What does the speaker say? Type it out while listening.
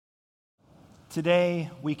Today,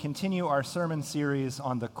 we continue our sermon series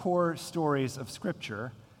on the core stories of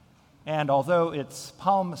Scripture, and although it's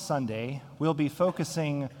Palm Sunday, we'll be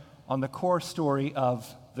focusing on the core story of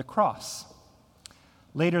the cross.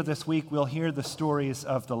 Later this week, we'll hear the stories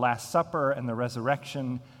of the Last Supper and the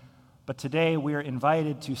resurrection, but today we are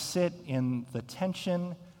invited to sit in the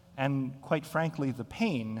tension and, quite frankly, the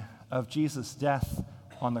pain of Jesus' death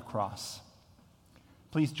on the cross.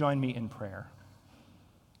 Please join me in prayer.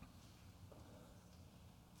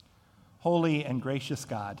 Holy and gracious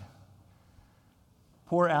God,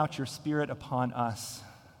 pour out your Spirit upon us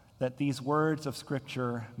that these words of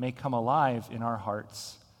Scripture may come alive in our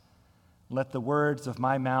hearts. Let the words of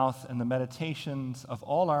my mouth and the meditations of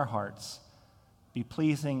all our hearts be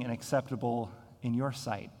pleasing and acceptable in your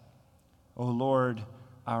sight, O Lord,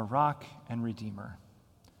 our rock and redeemer.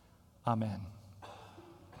 Amen.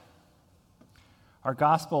 Our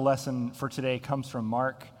gospel lesson for today comes from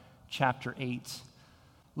Mark chapter 8.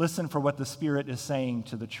 Listen for what the Spirit is saying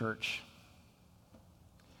to the church.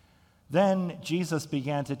 Then Jesus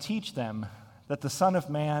began to teach them that the Son of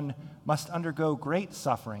Man must undergo great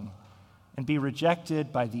suffering and be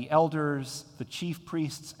rejected by the elders, the chief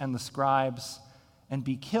priests, and the scribes, and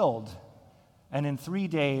be killed, and in 3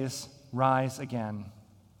 days rise again.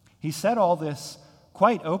 He said all this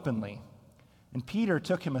quite openly, and Peter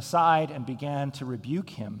took him aside and began to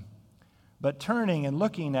rebuke him. But turning and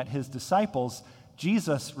looking at his disciples,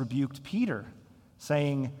 Jesus rebuked Peter,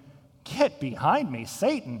 saying, "Get behind me,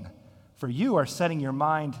 Satan, for you are setting your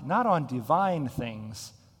mind not on divine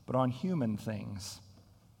things, but on human things."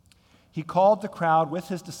 He called the crowd with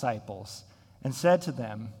his disciples and said to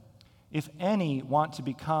them, "If any want to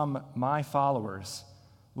become my followers,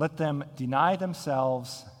 let them deny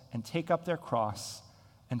themselves and take up their cross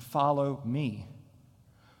and follow me.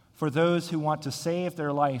 For those who want to save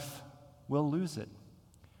their life will lose it.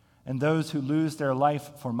 And those who lose their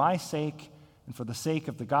life for my sake and for the sake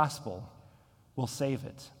of the gospel will save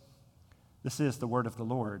it." This is the word of the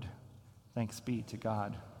Lord. Thanks be to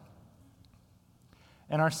God.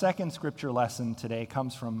 And our second scripture lesson today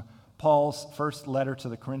comes from Paul's first letter to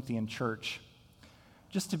the Corinthian church.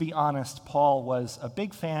 Just to be honest, Paul was a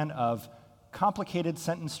big fan of complicated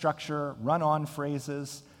sentence structure, run-on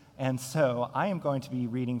phrases, and so I am going to be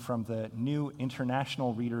reading from the New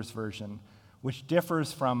International Reader's Version, which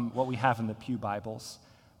differs from what we have in the Pew Bibles.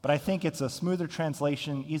 But I think it's a smoother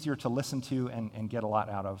translation, easier to listen to and get a lot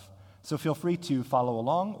out of. So feel free to follow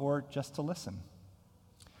along or just to listen.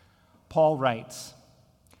 Paul writes,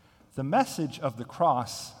 "The message of the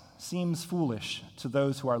cross seems foolish to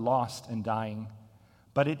those who are lost and dying,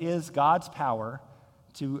 but it is God's power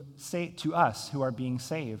to us who are being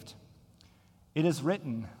saved. It is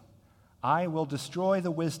written, 'I will destroy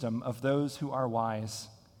the wisdom of those who are wise.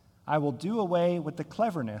 I will do away with the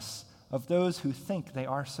cleverness of those who think they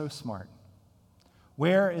are so smart.'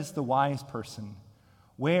 Where is the wise person?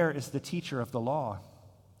 Where is the teacher of the law?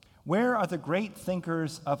 Where are the great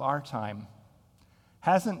thinkers of our time?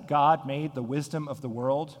 Hasn't God made the wisdom of the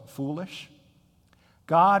world foolish?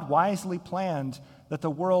 God wisely planned that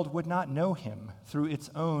the world would not know him through its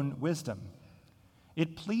own wisdom.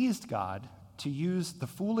 It pleased God to use the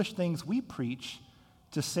foolish things we preach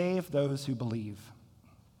to save those who believe.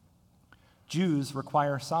 Jews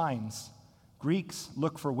require signs. Greeks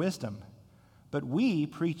look for wisdom. But we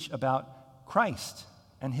preach about Christ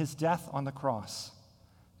and his death on the cross.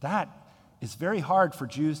 That is very hard for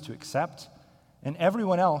Jews to accept, and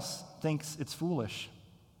everyone else thinks it's foolish.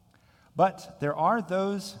 But there are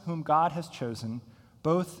those whom God has chosen,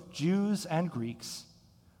 both Jews and Greeks.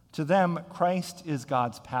 To them, Christ is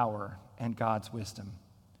God's power and God's wisdom.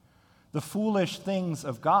 The foolish things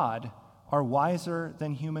of God are wiser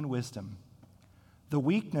than human wisdom. The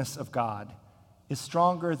weakness of God is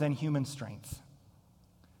stronger than human strength."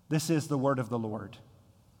 This is the word of the Lord.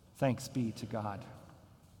 Thanks be to God.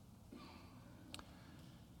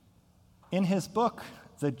 In his book,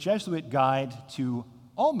 The Jesuit Guide to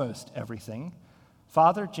Almost Everything,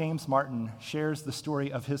 Father James Martin shares the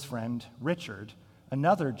story of his friend Richard,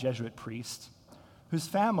 another Jesuit priest, whose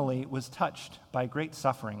family was touched by great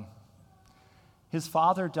suffering. His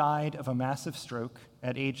father died of a massive stroke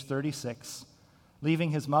at age 36,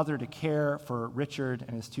 leaving his mother to care for Richard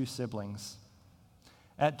and his two siblings.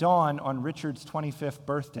 At dawn on Richard's 25th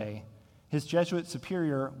birthday, his Jesuit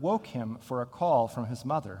superior woke him for a call from his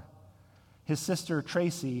mother. His sister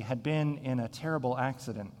Tracy had been in a terrible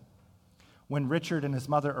accident. When Richard and his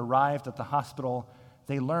mother arrived at the hospital,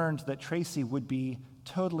 they learned that Tracy would be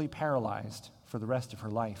totally paralyzed for the rest of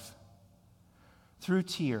her life. Through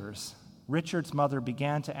tears, Richard's mother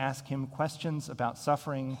began to ask him questions about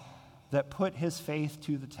suffering that put his faith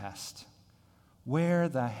to the test. "Where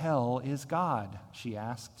the hell is God?" she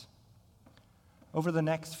asked. Over the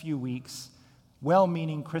next few weeks,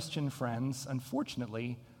 well-meaning Christian friends,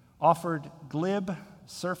 unfortunately, offered glib,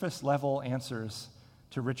 surface-level answers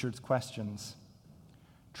to Richard's questions.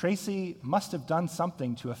 Tracy must have done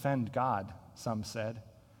something to offend God, some said.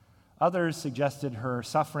 Others suggested her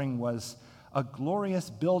suffering was a glorious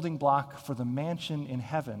building block for the mansion in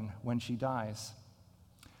heaven when she dies.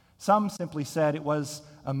 Some simply said it was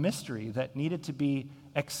a mystery that needed to be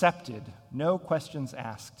accepted, no questions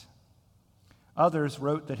asked. Others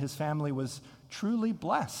wrote that his family was truly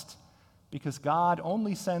blessed because God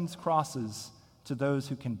only sends crosses to those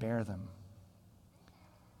who can bear them.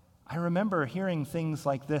 I remember hearing things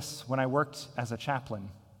like this when I worked as a chaplain.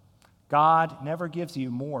 God never gives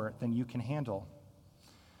you more than you can handle.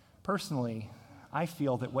 Personally, I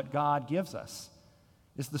feel that what God gives us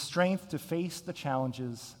is the strength to face the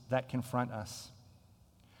challenges that confront us.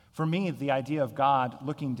 For me, the idea of God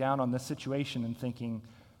looking down on this situation and thinking,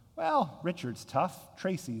 well, Richard's tough,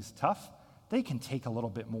 Tracy's tough, they can take a little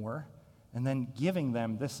bit more, and then giving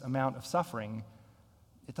them this amount of suffering,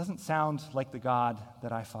 it doesn't sound like the God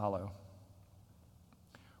that I follow.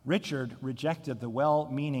 Richard rejected the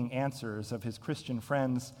well-meaning answers of his Christian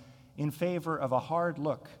friends in favor of a hard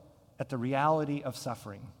look at the reality of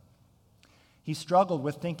suffering. He struggled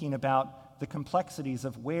with thinking about the complexities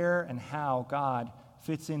of where and how God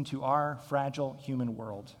fits into our fragile human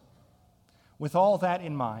world. With all that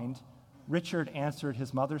in mind, Richard answered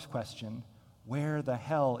his mother's question, "Where the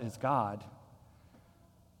hell is God?"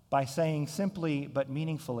 by saying simply but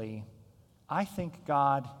meaningfully, "I think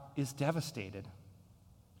God is devastated."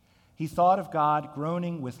 He thought of God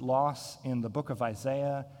groaning with loss in the book of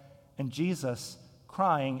Isaiah and Jesus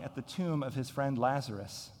crying at the tomb of his friend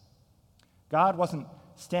Lazarus. God wasn't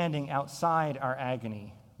standing outside our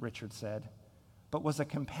agony, Richard said, but was a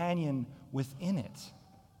companion within it,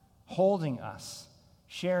 holding us,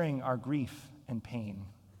 sharing our grief and pain.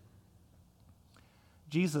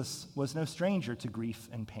 Jesus was no stranger to grief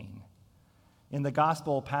and pain. In the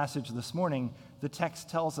gospel passage this morning, the text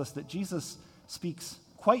tells us that Jesus speaks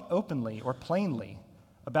quite openly or plainly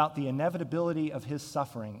about the inevitability of his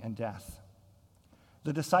suffering and death.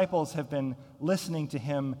 The disciples have been listening to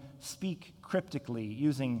him speak cryptically,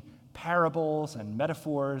 using parables and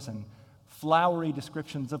metaphors and flowery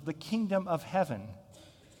descriptions of the kingdom of heaven.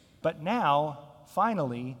 But now,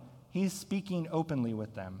 finally, he's speaking openly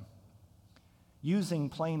with them, using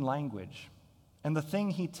plain language. And the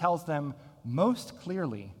thing he tells them most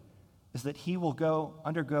clearly is that he will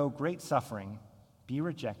undergo great suffering, be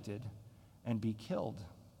rejected, and be killed.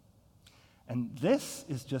 And this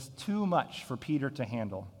is just too much for Peter to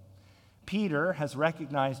handle. Peter has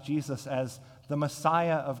recognized Jesus as the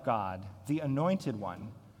Messiah of God, the anointed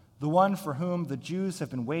one, the one for whom the Jews have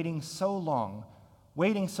been waiting so long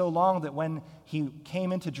that when he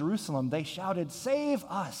came into Jerusalem, they shouted, "Save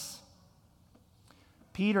us!"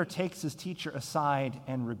 Peter takes his teacher aside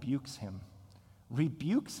and rebukes him.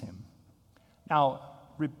 Rebukes him. Now,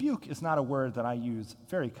 rebuke is not a word that I use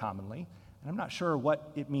very commonly, and I'm not sure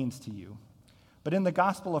what it means to you. But in the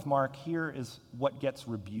Gospel of Mark, here is what gets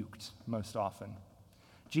rebuked most often.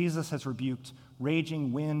 Jesus has rebuked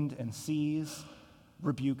raging wind and seas,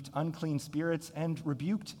 rebuked unclean spirits, and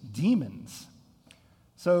rebuked demons.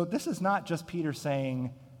 So this is not just Peter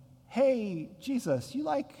saying, "Hey, Jesus, you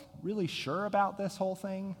really sure about this whole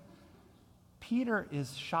thing?" Peter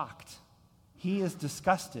is shocked. He is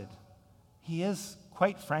disgusted. He is,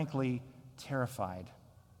 quite frankly, terrified.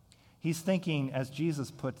 He's thinking, as Jesus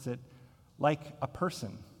puts it, like a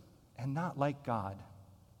person and not like God.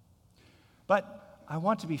 But I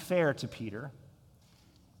want to be fair to Peter.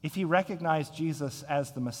 If he recognized Jesus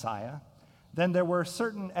as the Messiah, then there were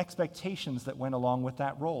certain expectations that went along with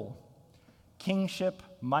that role: kingship,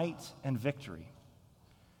 might, and victory.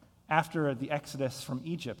 After the Exodus from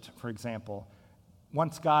Egypt, for example,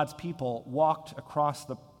 once God's people walked across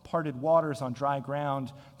the parted waters on dry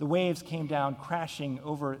ground, the waves came down crashing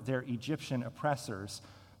over their Egyptian oppressors,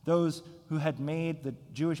 those who had made the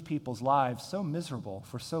Jewish people's lives so miserable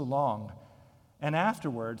for so long. And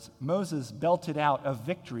afterwards, Moses belted out a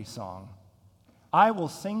victory song. "I will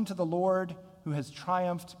sing to the Lord who has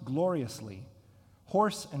triumphed gloriously.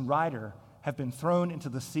 Horse and rider have been thrown into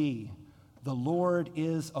the sea. The Lord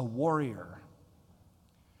is a warrior."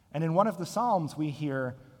 And in one of the Psalms, we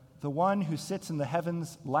hear, "The one who sits in the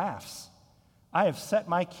heavens laughs. I have set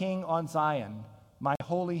my king on Zion, my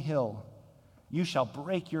holy hill. You shall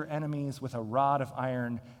break your enemies with a rod of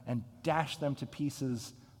iron and dash them to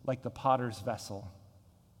pieces like the potter's vessel."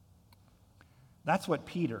 That's what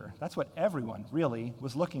everyone really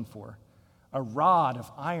was looking for. A rod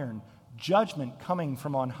of iron judgment coming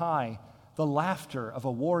from on high, the laughter of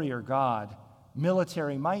a warrior god,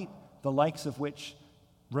 military might, the likes of which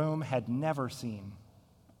Rome had never seen.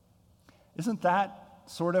 Isn't that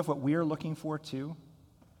sort of what we're looking for too?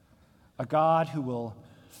 A God who will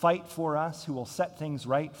fight for us, who will set things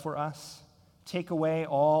right for us, take away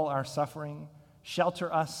all our suffering,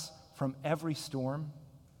 shelter us from every storm,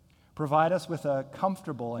 provide us with a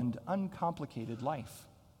comfortable and uncomplicated life.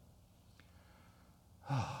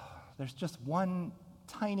 There's just one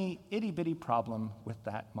tiny itty-bitty problem with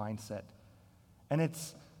that mindset, and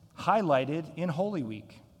it's highlighted in Holy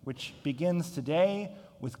Week, which begins today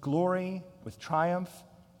with glory, with triumph,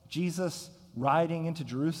 Jesus riding into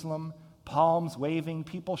Jerusalem, palms waving,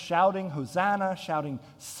 people shouting, Hosanna, shouting,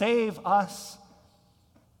 save us.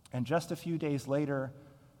 And just a few days later,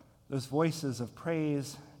 those voices of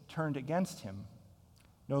praise turned against him,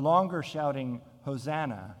 no longer shouting,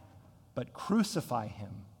 Hosanna, but crucify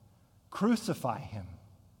him, crucify him.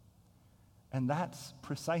 And that's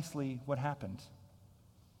precisely what happened.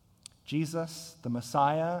 Jesus, the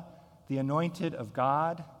Messiah, the anointed of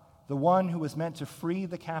God, the one who was meant to free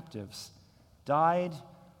the captives, died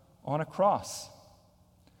on a cross,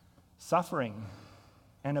 suffering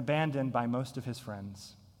and abandoned by most of his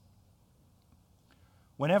friends.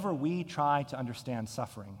 Whenever we try to understand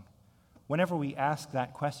suffering, whenever we ask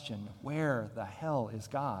that question, where the hell is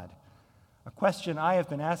God? A question I have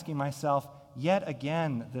been asking myself yet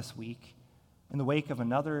again this week in the wake of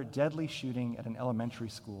another deadly shooting at an elementary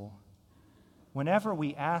school. Whenever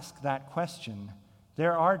we ask that question,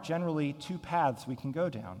 there are generally two paths we can go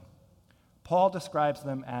down. Paul describes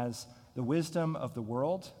them as the wisdom of the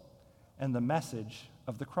world and the message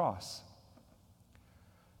of the cross.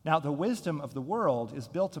 Now, the wisdom of the world is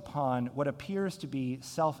built upon what appears to be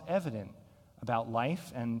self-evident about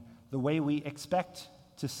life and the way we expect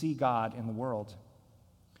to see God in the world.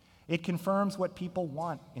 It confirms what people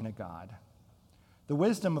want in a God. The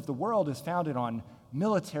wisdom of the world is founded on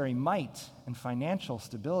military might and financial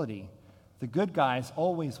stability. The good guys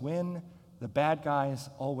always win, the bad guys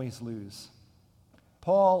always lose.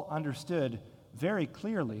 Paul understood very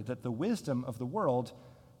clearly that the wisdom of the world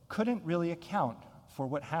couldn't really account for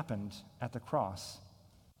what happened at the cross.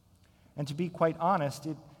 And to be quite honest,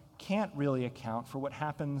 it can't really account for what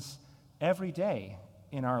happens every day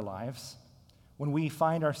in our lives when we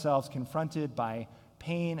find ourselves confronted by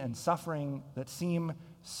pain and suffering that seem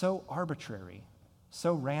so arbitrary,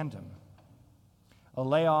 so random. A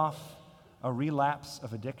layoff, a relapse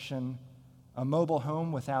of addiction, a mobile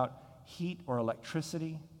home without heat or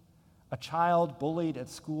electricity, a child bullied at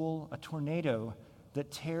school, a tornado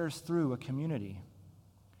that tears through a community.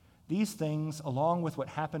 These things, along with what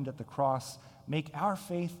happened at the cross, make our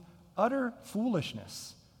faith utter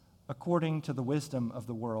foolishness according to the wisdom of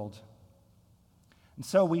the world. And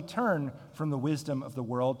so we turn from the wisdom of the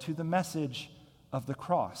world to the message of the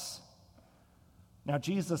cross. Now,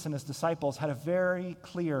 Jesus and his disciples had a very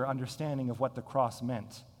clear understanding of what the cross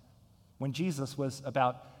meant. When Jesus was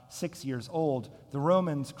about 6 years old, the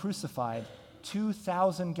Romans crucified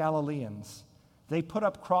 2,000 Galileans. They put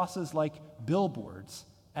up crosses like billboards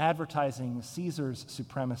advertising Caesar's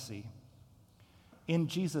supremacy. In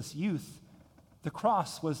Jesus' youth, the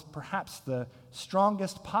cross was perhaps the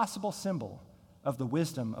strongest possible symbol of the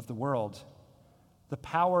wisdom of the world, the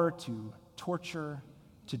power to torture,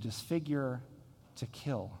 to disfigure, to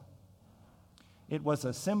kill. It was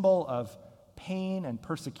a symbol of pain and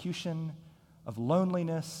persecution, of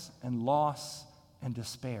loneliness and loss and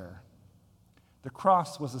despair. The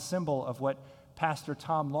cross was a symbol of what Pastor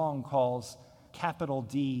Tom Long calls capital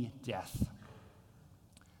D death.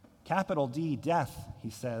 Capital D death, he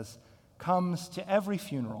says, comes to every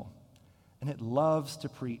funeral, and it loves to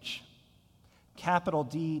preach. Capital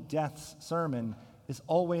D death's sermon is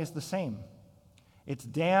always the same. It's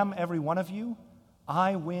damn every one of you,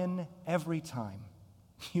 I win every time.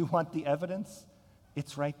 You want the evidence?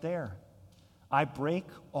 It's right there. I break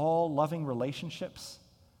all loving relationships.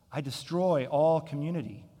 I destroy all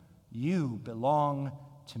community. You belong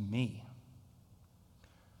to me.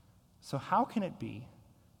 So how can it be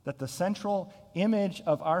that the central image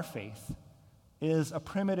of our faith is a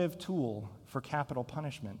primitive tool for capital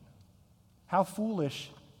punishment? How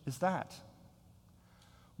foolish is that?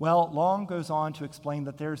 Well, Long goes on to explain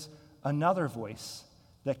that there's another voice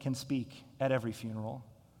that can speak at every funeral,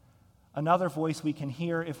 another voice we can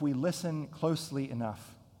hear if we listen closely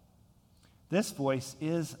enough. This voice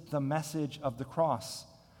is the message of the cross,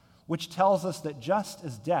 which tells us that just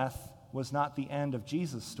as death was not the end of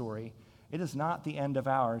Jesus' story, it is not the end of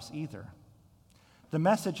ours either. The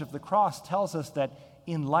message of the cross tells us that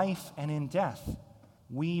in life and in death,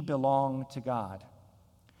 we belong to God.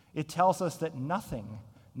 It tells us that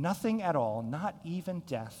nothing at all, not even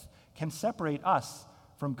death, can separate us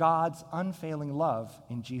from God's unfailing love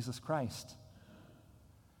in Jesus Christ.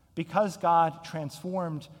 Because God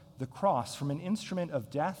transformed the cross from an instrument of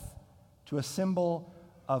death to a symbol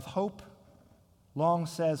of hope, Long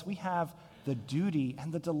says we have the duty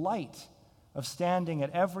and the delight of standing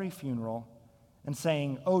at every funeral and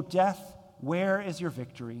saying, "O death, where is your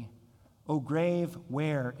victory? O grave,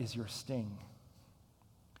 where is your sting?"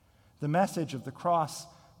 The message of the cross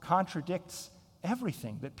contradicts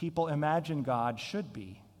everything that people imagine God should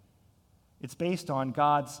be. It's based on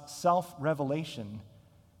God's self-revelation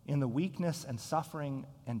in the weakness and suffering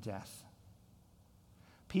and death.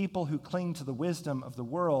 People who cling to the wisdom of the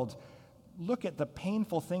world look at the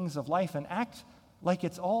painful things of life and act like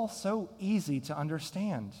it's all so easy to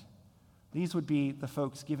understand. These would be the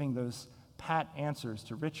folks giving those pat answers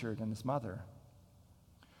to Richard and his mother.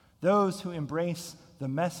 Those who embrace the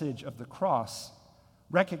message of the cross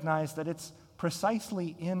recognize that it's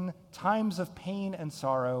precisely in times of pain and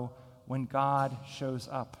sorrow when God shows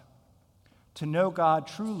up. To know God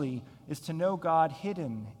truly is to know God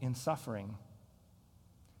hidden in suffering.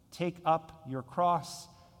 Take up your cross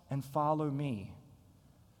and follow me.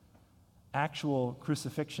 Actual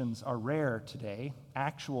crucifixions are rare today.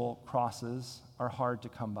 Actual crosses are hard to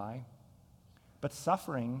come by. But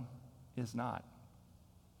suffering is not.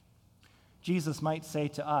 Jesus might say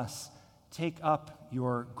to us, take up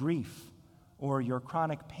your grief or your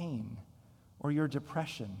chronic pain or your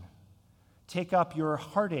depression. Take up your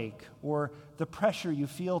heartache or the pressure you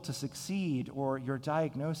feel to succeed or your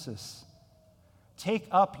diagnosis. Take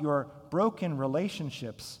up your broken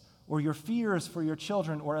relationships or your fears for your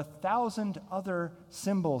children or 1,000 other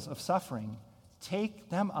symbols of suffering. Take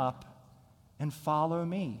them up and follow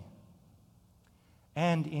me.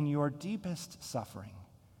 And in your deepest suffering,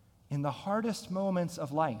 in the hardest moments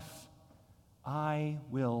of life, I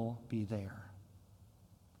will be there.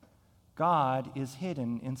 God is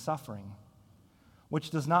hidden in suffering,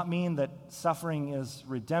 which does not mean that suffering is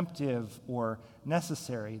redemptive or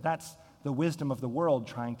necessary. That's the wisdom of the world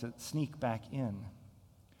trying to sneak back in.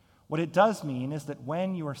 What it does mean is that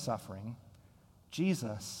when you are suffering,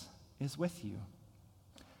 Jesus is with you.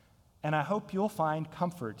 And I hope you'll find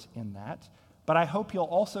comfort in that, but I hope you'll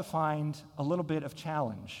also find a little bit of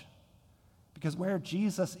challenge. Because where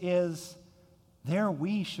Jesus is, there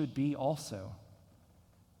we should be also.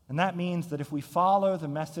 And that means that if we follow the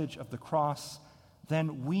message of the cross,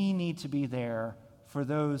 then we need to be there for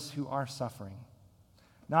those who are suffering.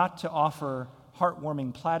 Not to offer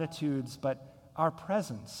heartwarming platitudes, but our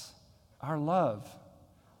presence, our love,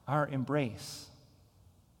 our embrace.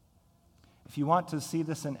 If you want to see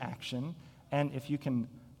this in action, and if you can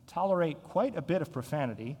tolerate quite a bit of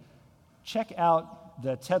profanity, check out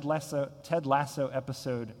the Ted Lasso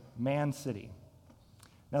episode, Man City.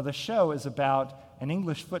 Now, the show is about an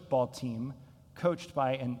English football team coached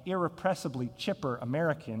by an irrepressibly chipper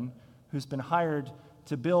American who's been hired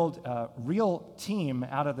to build a real team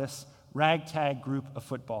out of this ragtag group of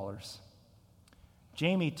footballers.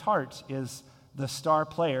 Jamie Tart is the star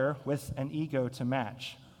player with an ego to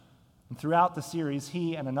match. And throughout the series,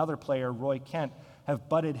 he and another player, Roy Kent, have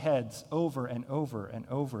butted heads over and over and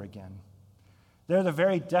over again. They're the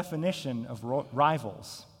very definition of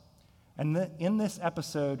rivals. And in this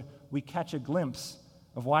episode, we catch a glimpse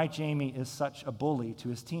of why Jamie is such a bully to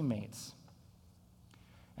his teammates.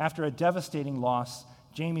 After a devastating loss,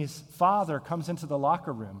 Jamie's father comes into the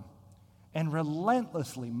locker room and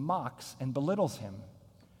relentlessly mocks and belittles him.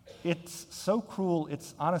 It's so cruel,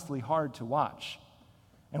 it's honestly hard to watch.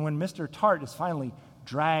 And when Mr. Tart is finally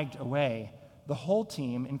dragged away, the whole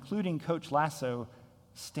team, including Coach Lasso,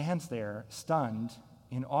 stands there stunned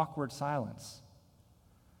in awkward silence.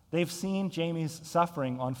 They've seen Jamie's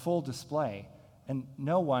suffering on full display, and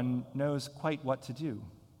no one knows quite what to do.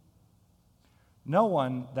 No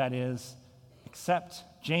one, that is, except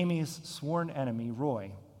Jamie's sworn enemy,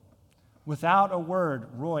 Roy. Without a word,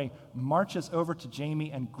 Roy marches over to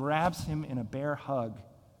Jamie and grabs him in a bear hug.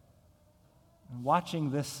 And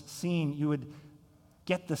watching this scene, you would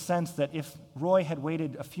get the sense that if Roy had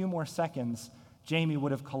waited a few more seconds, Jamie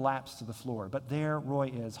would have collapsed to the floor. But there Roy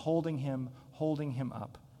is, holding him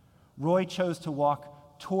up. Roy chose to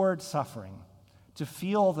walk toward suffering, to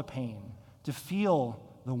feel the pain, to feel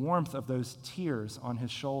the warmth of those tears on his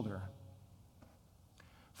shoulder.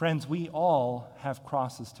 Friends, we all have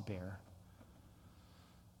crosses to bear.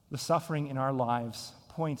 The suffering in our lives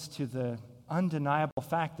points to the undeniable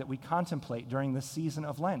fact that we contemplate during this season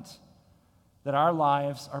of Lent, that our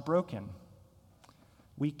lives are broken.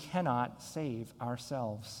 We cannot save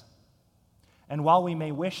ourselves. And while we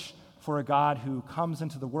may wish for a God who comes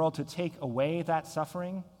into the world to take away that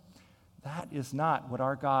suffering, that is not what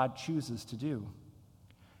our God chooses to do.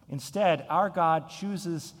 Instead, our God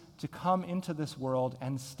chooses to come into this world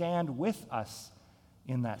and stand with us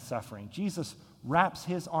in that suffering. Jesus wraps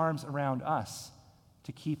his arms around us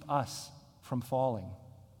to keep us from falling.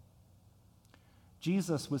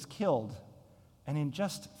 Jesus was killed, and in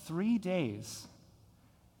just 3 days,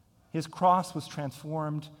 his cross was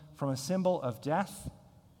transformed from a symbol of death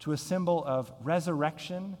to a symbol of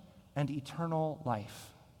resurrection and eternal life.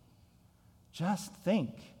 Just think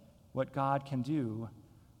what God can do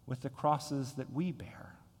with the crosses that we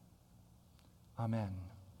bear. Amen.